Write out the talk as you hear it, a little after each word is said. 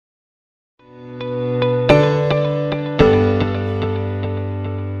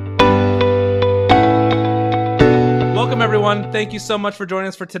everyone. Thank you so much for joining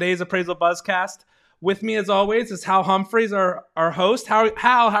us for today's Appraisal Buzzcast. With me, as always, is Hal Humphreys, our host. Hal,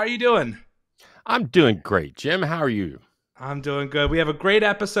 how are you doing? I'm doing great, Jim. How are you? I'm doing good. We have a great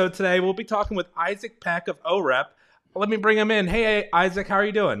episode today. We'll be talking with Isaac Peck of OREP. Let me bring him in. Hey, Isaac, how are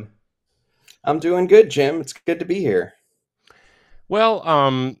you doing? I'm doing good, Jim. It's good to be here. Well,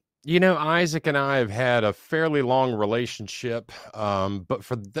 Isaac and I have had a fairly long relationship, but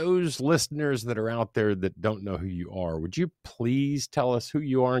for those listeners that are out there that don't know who you are, would you please tell us who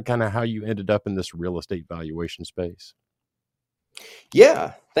you are and kind of how you ended up in this real estate valuation space?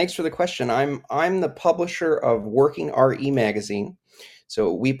 Yeah, thanks for the question. I'm the publisher of Working RE magazine.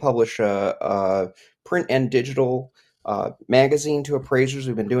 So we publish a print and digital magazine to appraisers.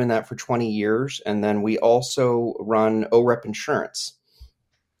 We've been doing that for 20 years. And then we also run OREP Insurance.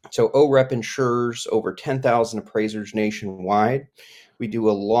 So OREP insures over 10,000 appraisers nationwide. We do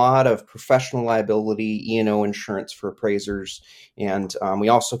a lot of professional liability, E&O insurance for appraisers, and we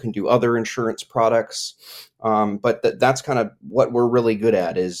also can do other insurance products. But that's kind of what we're really good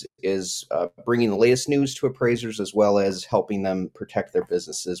at is bringing the latest news to appraisers as well as helping them protect their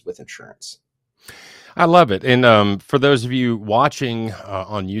businesses with insurance. I love it. And for those of you watching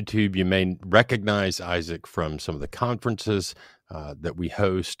on YouTube, you may recognize Isaac from some of the conferences that we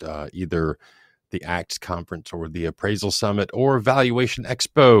host, either the ACTS conference or the Appraisal Summit or Valuation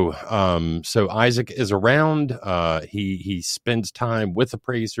Expo. So Isaac is around. He spends time with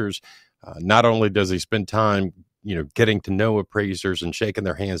appraisers. Not only does he spend time, getting to know appraisers and shaking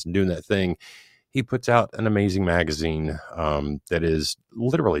their hands and doing that thing, he puts out an amazing magazine that is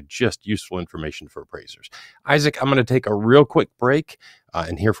literally just useful information for appraisers. Isaac, I'm going to take a real quick break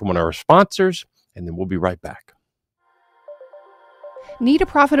and hear from one of our sponsors, and then we'll be right back. Need a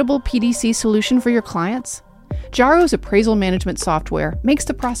profitable PDC solution for your clients? Jaro's appraisal management software makes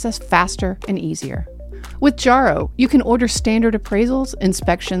the process faster and easier. With Jaro, you can order standard appraisals,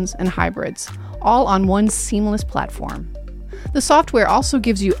 inspections, and hybrids, all on one seamless platform. The software also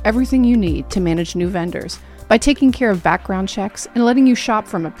gives you everything you need to manage new vendors by taking care of background checks and letting you shop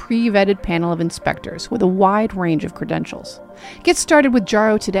from a pre-vetted panel of inspectors with a wide range of credentials. Get started with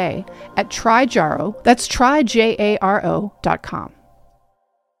Jaro today at tryjaro, that's tryjaro.com.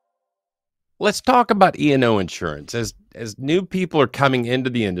 Let's talk about E&O insurance. As new people are coming into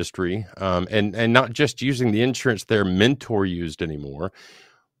the industry and not just using the insurance their mentor used anymore,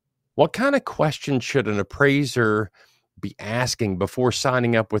 what kind of questions should an appraiser be asking before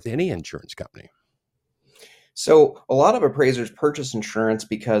signing up with any insurance company? So a lot of appraisers purchase insurance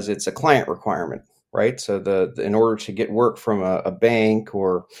because it's a client requirement, right? So in order to get work from a bank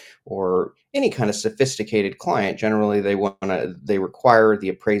or any kind of sophisticated client, generally they require the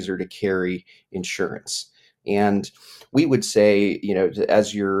appraiser to carry insurance. And we would say,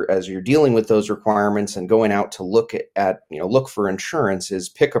 as you're dealing with those requirements and going out to look for insurance, is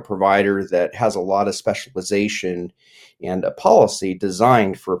pick a provider that has a lot of specialization and a policy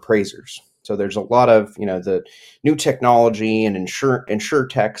designed for appraisers. So there's a lot of, the new technology and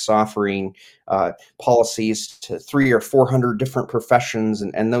insurtechs offering policies to 300 or 400 different professions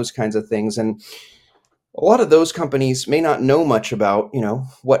and those kinds of things. And a lot of those companies may not know much about,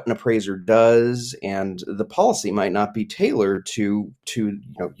 what an appraiser does, and the policy might not be tailored to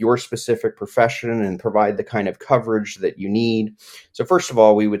your specific profession and provide the kind of coverage that you need. So first of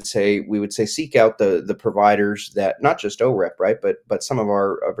all, we would say seek out the providers that, not just OREP, right, but some of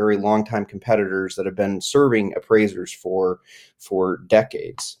our very longtime competitors that have been serving appraisers for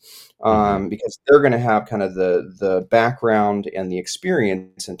decades. Because they're going to have kind of the background and the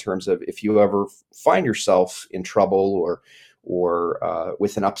experience in terms of if you ever find yourself in trouble or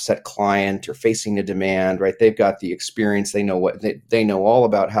with an upset client or facing a demand, right? They've got the experience. They know they know all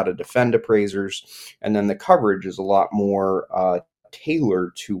about how to defend appraisers, and then the coverage is a lot more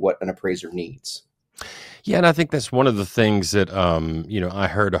tailored to what an appraiser needs. Yeah, and I think that's one of the things that I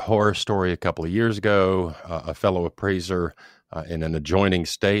heard a horror story a couple of years ago. A fellow appraiser in an adjoining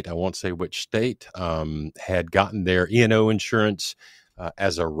state, I won't say which state, had gotten their E&O insurance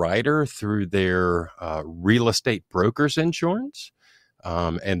as a rider through their real estate broker's insurance.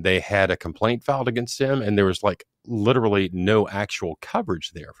 And they had a complaint filed against them, and there was literally no actual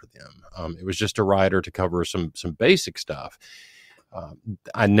coverage there for them. It was just a rider to cover some basic stuff.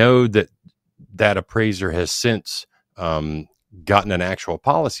 I know that appraiser has since gotten an actual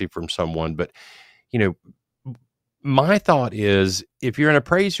policy from someone, but my thought is, if you're an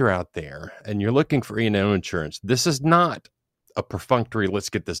appraiser out there and you're looking for E&O insurance, this is not a perfunctory, let's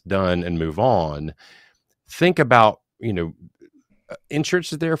get this done and move on. Think about,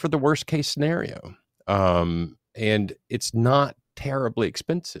 insurance is there for the worst case scenario. And it's not terribly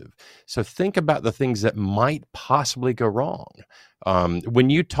expensive. So think about the things that might possibly go wrong. When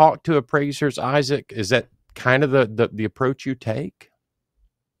you talk to appraisers, Isaac, is that kind of the approach you take?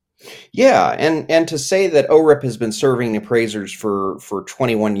 Yeah, and to say that ORIP has been serving appraisers for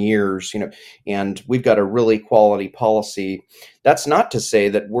 21 years, and we've got a really quality policy, that's not to say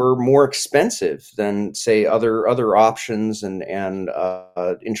that we're more expensive than, say, other options and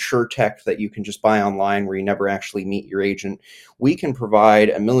InsurTech that you can just buy online where you never actually meet your agent. We can provide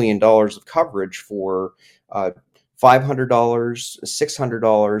 $1 million of coverage for $500,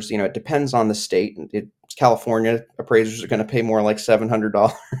 $600. It depends on the state. California appraisers are going to pay more like $700,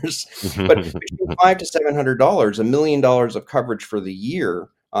 but between $500 to $700, $1 million of coverage for the year.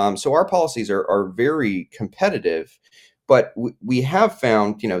 So our policies are very competitive, but we have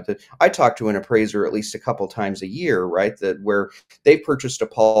found, that I talk to an appraiser at least a couple times a year, right? That where they've purchased a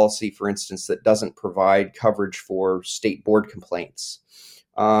policy, for instance, that doesn't provide coverage for state board complaints.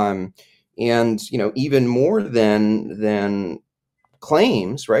 And, even more than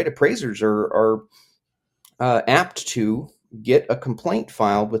claims, right? Appraisers are apt to get a complaint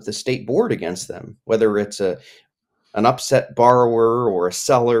filed with the state board against them, whether it's an upset borrower or a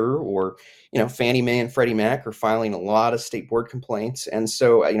seller, or Fannie Mae and Freddie Mac are filing a lot of state board complaints. And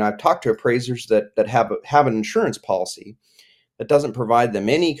so I've talked to appraisers that have an insurance policy that doesn't provide them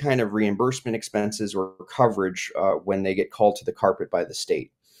any kind of reimbursement expenses or coverage when they get called to the carpet by the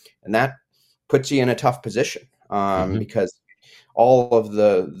state, and that puts you in a tough position because all of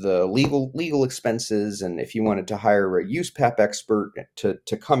the legal expenses, and if you wanted to hire a USPAP expert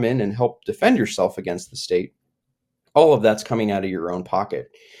to come in and help defend yourself against the state, all of that's coming out of your own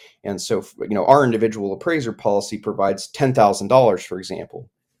pocket. And so, our individual appraiser policy provides $10,000, for example,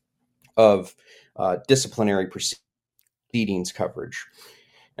 of disciplinary proceedings coverage.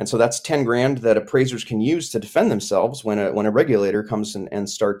 And so that's $10,000 that appraisers can use to defend themselves when a regulator comes and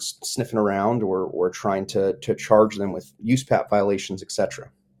starts sniffing around or trying to charge them with USPAP violations, et cetera.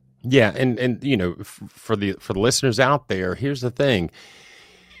 Yeah, and for the listeners out there, here's the thing: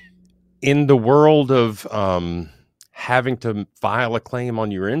 in the world of having to file a claim on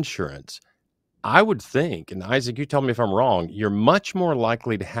your insurance, I would think, and Isaac, you tell me if I'm wrong, you're much more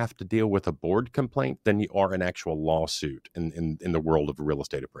likely to have to deal with a board complaint than you are an actual lawsuit in the world of real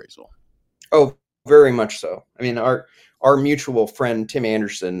estate appraisal. Oh, very much so. I mean, our mutual friend, Tim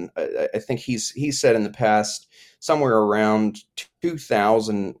Anderson, I think he said in the past somewhere around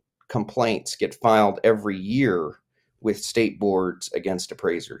 2,000 complaints get filed every year with state boards against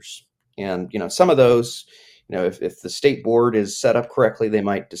appraisers. And, some of those, if the state board is set up correctly, they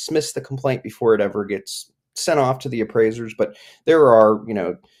might dismiss the complaint before it ever gets sent off to the appraisers. But there are,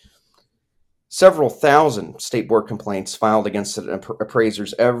 several thousand state board complaints filed against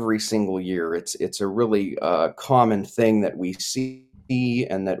appraisers every single year. It's a really common thing that we see,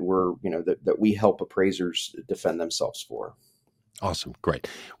 and that that we help appraisers defend themselves for. Awesome. Great.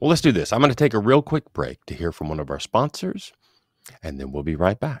 Well, let's do this. I'm going to take a real quick break to hear from one of our sponsors, and then we'll be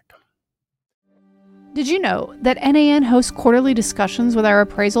right back. Did you know that NAN hosts quarterly discussions with our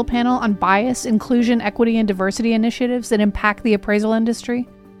appraisal panel on bias, inclusion, equity, and diversity initiatives that impact the appraisal industry?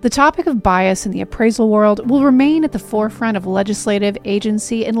 The topic of bias in the appraisal world will remain at the forefront of legislative,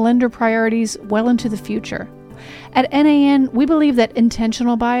 agency, and lender priorities well into the future. At NAN, we believe that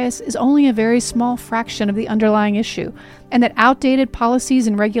intentional bias is only a very small fraction of the underlying issue, and that outdated policies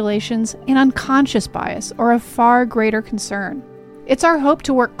and regulations and unconscious bias are of far greater concern. It's our hope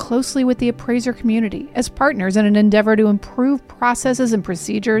to work closely with the appraiser community as partners in an endeavor to improve processes and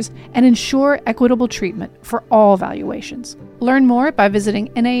procedures and ensure equitable treatment for all valuations. Learn more by visiting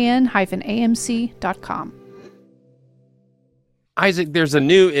nan-amc.com. Isaac, there's a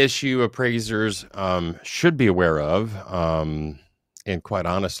new issue appraisers should be aware of. And quite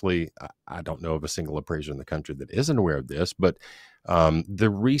honestly, I don't know of a single appraiser in the country that isn't aware of this, but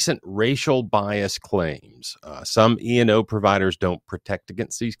the recent racial bias claims. Some E&O providers don't protect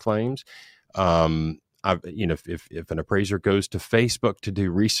against these claims. If an appraiser goes to Facebook to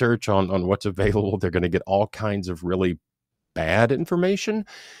do research on what's available, they're going to get all kinds of really bad information.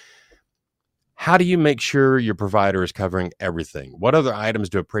 How do you make sure your provider is covering everything? What other items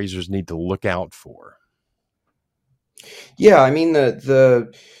do appraisers need to look out for? Yeah, I mean,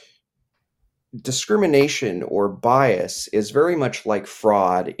 the discrimination or bias is very much like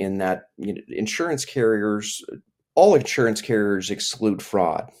fraud in that all insurance carriers exclude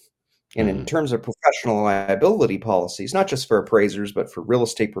fraud. And in terms of professional liability policies, not just for appraisers, but for real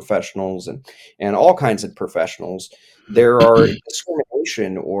estate professionals and all kinds of professionals, there are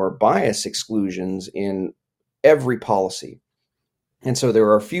discrimination or bias exclusions in every policy. And so there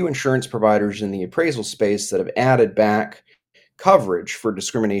are a few insurance providers in the appraisal space that have added back coverage for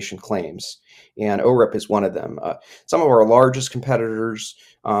discrimination claims, and OREP is one of them. Some of our largest competitors,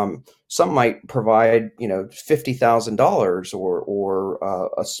 some might provide $50,000 or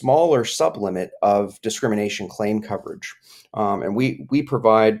a smaller sublimit of discrimination claim coverage, and we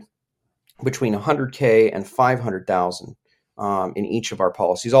provide between $100K and $500,000 in each of our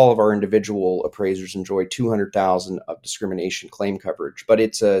policies. All of our individual appraisers enjoy $200,000 of discrimination claim coverage, but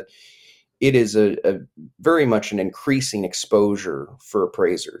it is a very much an increasing exposure for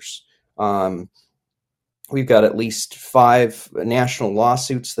appraisers. We've got at least 5 national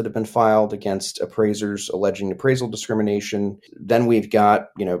lawsuits that have been filed against appraisers alleging appraisal discrimination. Then we've got,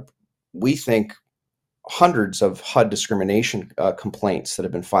 we think, hundreds of HUD discrimination complaints that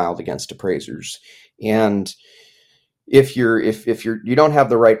have been filed against appraisers. And if you don't have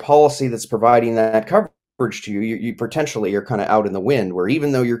the right policy that's providing that coverage to you potentially are kind of out in the wind, where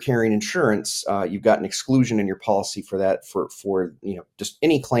even though you're carrying insurance, you've got an exclusion in your policy for that, for just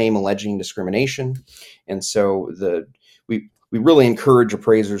any claim alleging discrimination. And so we really encourage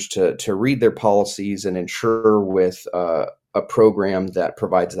appraisers to read their policies and insure with a program that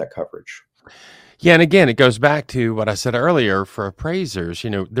provides that coverage. Yeah, and again, it goes back to what I said earlier for appraisers.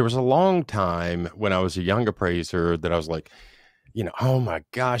 There was a long time when I was a young appraiser that I was like, oh my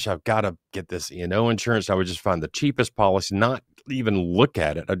gosh, I've got to get this E&O insurance. I would just find the cheapest policy, not even look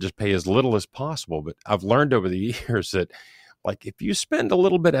at it. I'd just pay as little as possible. But I've learned over the years that, like, if you spend a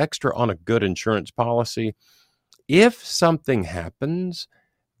little bit extra on a good insurance policy, if something happens,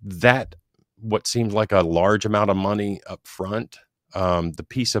 that what seems like a large amount of money up front, the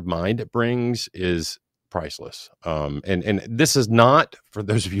peace of mind it brings is priceless. And this is not, for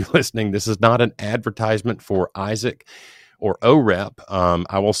those of you listening, this is not an advertisement for Isaac or OREP.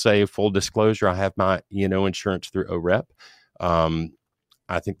 I will say, full disclosure, I have my E&O insurance through OREP.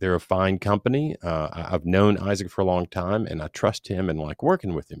 I think they're a fine company. I've known Isaac for a long time, and I trust him and like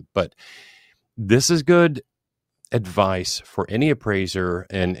working with him. But this is good advice for any appraiser.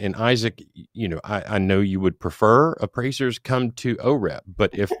 And Isaac, I know you would prefer appraisers come to OREP,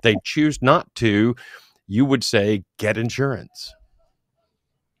 but if they choose not to, you would say get insurance.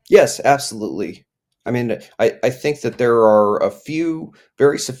 Yes, absolutely. I mean, I think that there are a few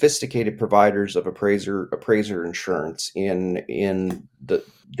very sophisticated providers of appraiser insurance in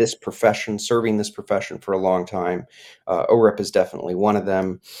this profession, serving this profession for a long time. OREP is definitely one of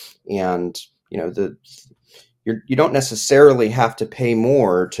them, and you don't necessarily have to pay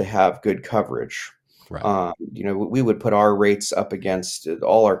more to have good coverage. Right. We would put our rates up against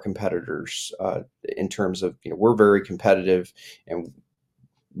all our competitors in terms of we're very competitive, and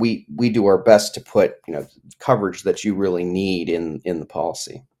we do our best to put coverage that you really need in the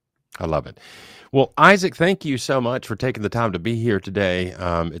policy. I love it. Well, Isaac, thank you so much for taking the time to be here today.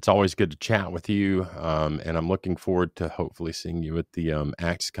 It's always good to chat with you, and I'm looking forward to hopefully seeing you at the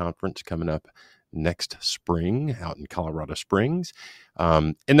ACTS conference coming up next spring out in Colorado Springs.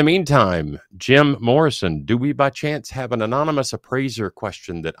 In the meantime, Jim Morrison, do we by chance have an anonymous appraiser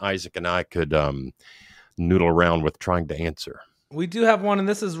question that Isaac and I could noodle around with trying to answer? We do have one, and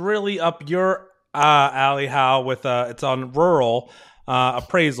this is really up your alley, Hal, with it's on rural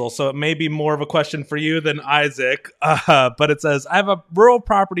appraisal. So it may be more of a question for you than Isaac. But it says, I have a rural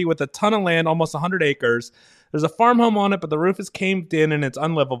property with a ton of land, almost 100 acres. There's a farm home on it, but the roof is caved in and it's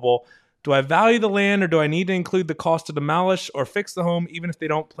unlivable. Do I value the land, or do I need to include the cost to demolish or fix the home, even if they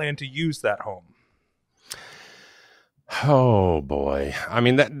don't plan to use that home? Oh, boy. I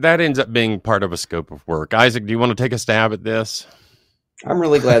mean, that ends up being part of a scope of work. Isaac, do you want to take a stab at this? I'm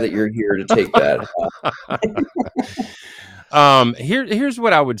really glad that you're here to take that. Here's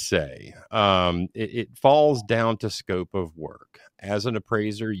what I would say. It falls down to scope of work. As an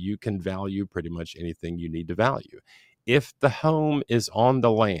appraiser, you can value pretty much anything you need to value. If the home is on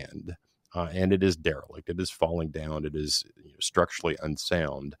the land and it is derelict, it is falling down, it is structurally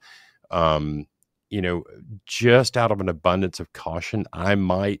unsound, just out of an abundance of caution, I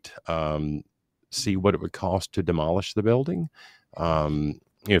might see what it would cost to demolish the building.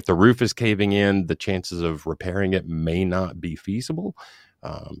 If the roof is caving in, the chances of repairing it may not be feasible.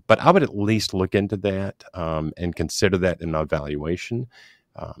 But I would at least look into that and consider that in my evaluation.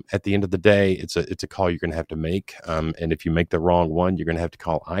 At the end of the day, it's a call you're going to have to make. And if you make the wrong one, you're going to have to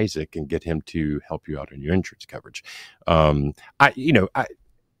call Isaac and get him to help you out on your insurance coverage.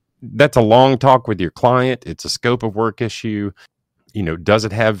 That's a long talk with your client. It's a scope of work issue. Does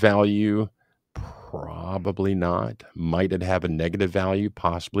it have value? Probably not. Might it have a negative value?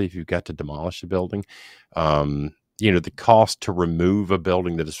 Possibly, if you've got to demolish the building. The cost to remove a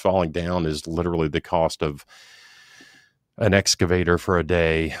building that is falling down is literally the cost of an excavator for a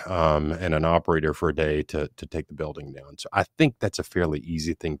day and an operator for a day to take the building down. So I think that's a fairly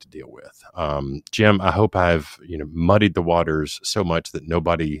easy thing to deal with. Jim, I hope I've muddied the waters so much that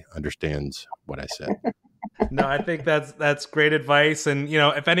nobody understands what I said. No, I think that's great advice. And,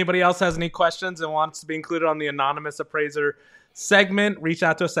 if anybody else has any questions and wants to be included on the Anonymous Appraiser segment, reach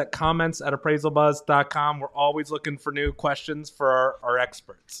out to us at comments@appraisalbuzz.com. We're always looking for new questions for our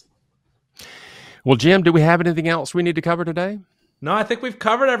experts. Well, Jim, do we have anything else we need to cover today? No, I think we've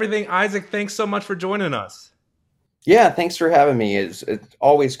covered everything. Isaac, thanks so much for joining us. Yeah, thanks for having me. It's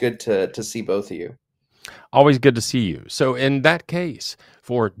always good to see both of you. Always good to see you. So in that case,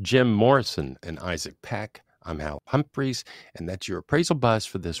 for Jim Morrison and Isaac Peck, I'm Hal Humphreys, and that's your Appraisal Buzz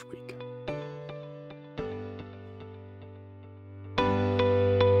for this week.